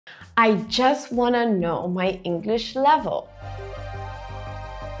I just want to know my English level.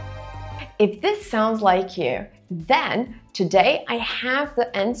 If this sounds like you, then today I have the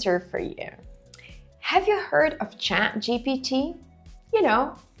answer for you. Have you heard of ChatGPT? You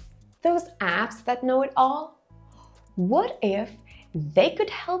know, those apps that know it all? What if they could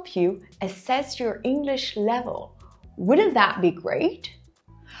help you assess your English level? Wouldn't that be great?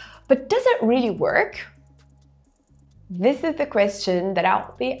 But does it really work? This is the question that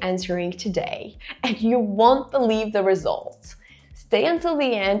I'll be answering today, and you won't believe the results. Stay until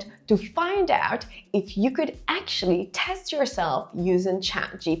the end to find out if you could actually test yourself using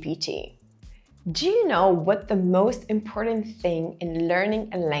ChatGPT. Do you know what the most important thing in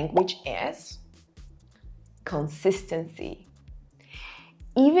learning a language is? Consistency.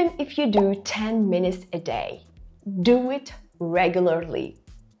 Even if you do 10 minutes a day, do it regularly.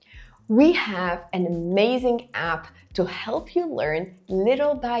 We have an amazing app to help you learn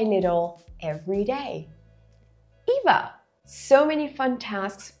little by little every day. Eva, so many fun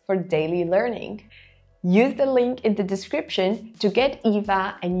tasks for daily learning. Use the link in the description to get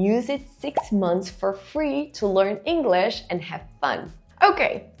Eva and use it 6 months for free to learn English and have fun.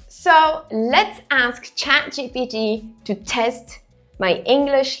 Okay, so let's ask ChatGPT to test my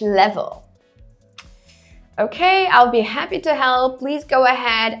English level. Okay, I'll be happy to help. Please go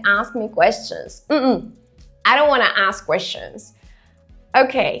ahead, ask me questions. I don't want to ask questions.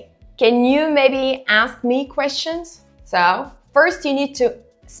 Okay, can you maybe ask me questions? So, first you need to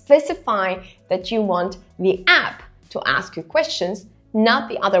specify that you want the app to ask you questions, not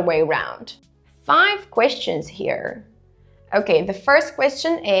the other way around. 5 questions here. Okay, the first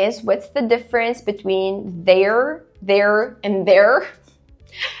question is, what's the difference between there, and there?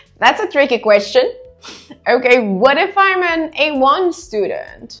 That's a tricky question. Okay, what if I'm an A1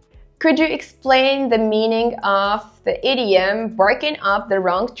 student? Could you explain the meaning of the idiom barking up the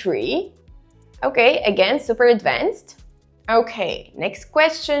wrong tree? Okay, again, super advanced. Okay, next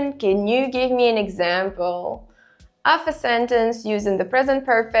question. Can you give me an example of a sentence using the present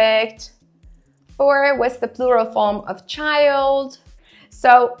perfect? 4, what's the plural form of child?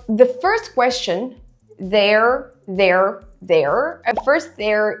 So the first question, there. First,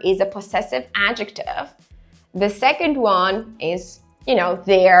 there is a possessive adjective. The second one is,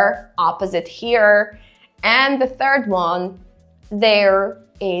 there, opposite here. And the third one, there,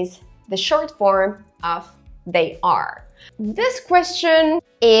 is the short form of they are. This question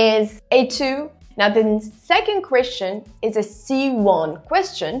is A2. Now the second question is a C1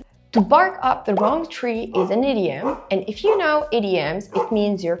 question. To bark up the wrong tree is an idiom. And if you know idioms, it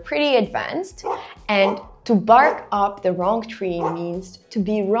means you're pretty advanced. And to bark up the wrong tree means to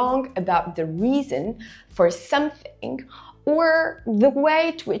be wrong about the reason for something or the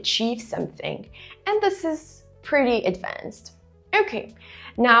way to achieve something. And this is pretty advanced. Okay,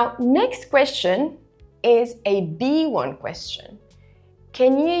 now next question is a B1 question.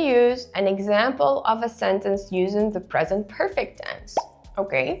 Can you use an example of a sentence using the present perfect tense?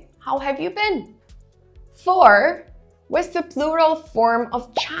 Okay, how have you been? 4, what's the plural form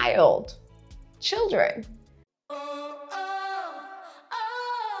of child? Children.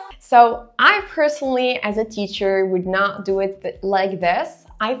 So I personally, as a teacher, would not do it like this.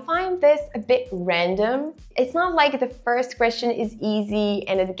 I find this a bit random. It's not like the first question is easy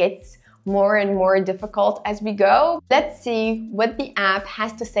and it gets more and more difficult as we go. Let's see what the app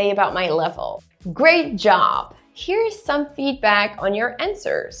has to say about my level. Great job! Here's some feedback on your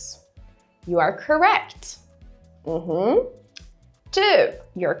answers. You are correct. 2,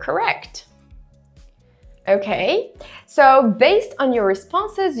 you're correct. Okay, so based on your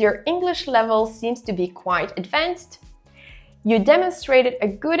responses, your English level seems to be quite advanced. You demonstrated a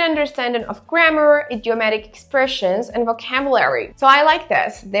good understanding of grammar, idiomatic expressions, and vocabulary. So I like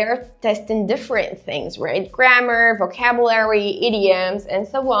this. They're testing different things, right? Grammar, vocabulary, idioms, and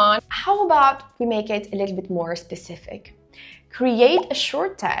so on. How about we make it a little bit more specific? Create a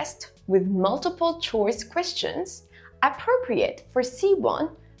short test with multiple choice questions appropriate for C1,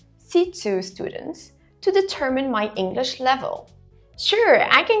 C2 students to determine my English level. Sure,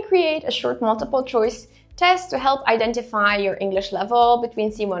 I can create a short multiple choice test to help identify your English level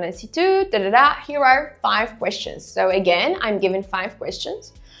between C1 and C2. Here are 5 questions. So again, I'm given 5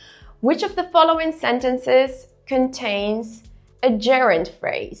 questions. Which of the following sentences contains a gerund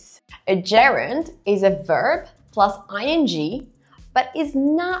phrase? A gerund is a verb plus ing, but is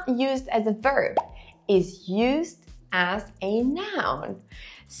not used as a verb, is used as a noun.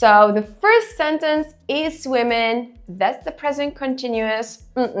 So the first sentence is swimming. That's the present continuous.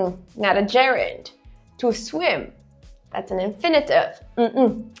 Not a gerund. To swim. That's an infinitive.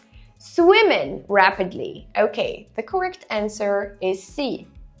 Swimming rapidly. Okay, the correct answer is C.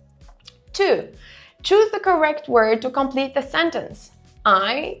 2. Choose the correct word to complete the sentence.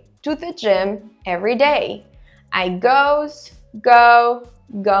 I to the gym every day. I goes, go,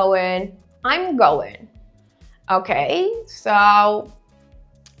 going, I'm going. Okay, so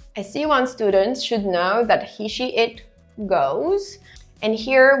SC1 students should know that he, she, it goes. And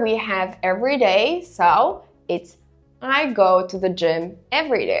here we have every day, so it's I go to the gym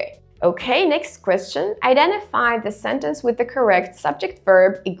every day. Okay, next question. Identify the sentence with the correct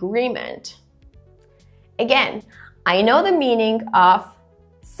subject-verb agreement. Again, I know the meaning of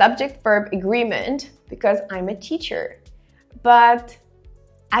subject-verb agreement because I'm a teacher. But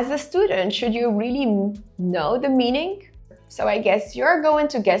as a student, should you really know the meaning? So I guess you're going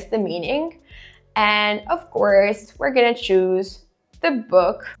to guess the meaning. And of course, we're gonna choose the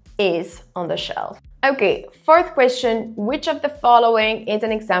book is on the shelf. Okay, fourth question. Which of the following is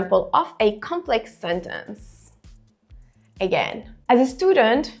an example of a complex sentence? Again, as a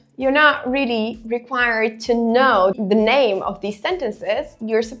student, you're not really required to know the name of these sentences.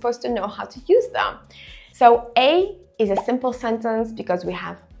 You're supposed to know how to use them. So A is a simple sentence because we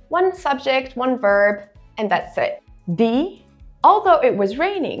have one subject, one verb, and that's it. B, although it was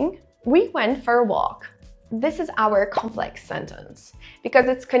raining, we went for a walk. This is our complex sentence because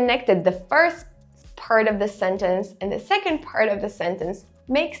it's connected. The first part of the sentence and the second part of the sentence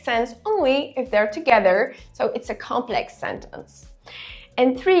makes sense only if they're together, so it's a complex sentence.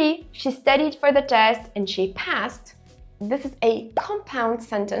 And 3, she studied for the test and she passed. This is a compound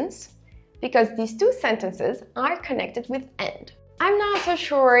sentence because these two sentences are connected with and. I'm not so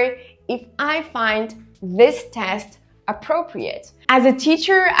sure if I find this test appropriate. As a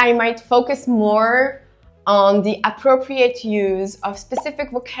teacher, I might focus more on the appropriate use of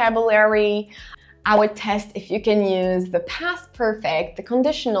specific vocabulary. I would test if you can use the past perfect, the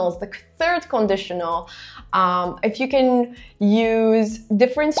conditionals, the third conditional, if you can use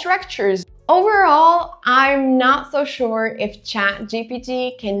different structures. Overall, I'm not so sure if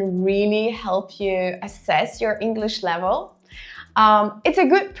ChatGPT can really help you assess your English level. It's a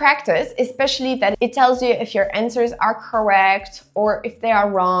good practice, especially that it tells you if your answers are correct or if they are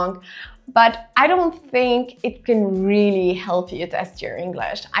wrong. But I don't think it can really help you test your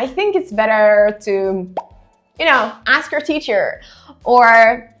English. I think it's better to, ask your teacher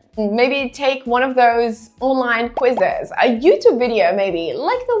or maybe take one of those online quizzes, a YouTube video maybe,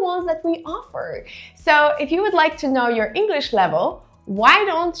 like the ones that we offer. So if you would like to know your English level, why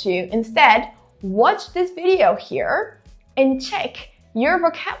don't you instead watch this video here and check your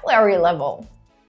vocabulary level?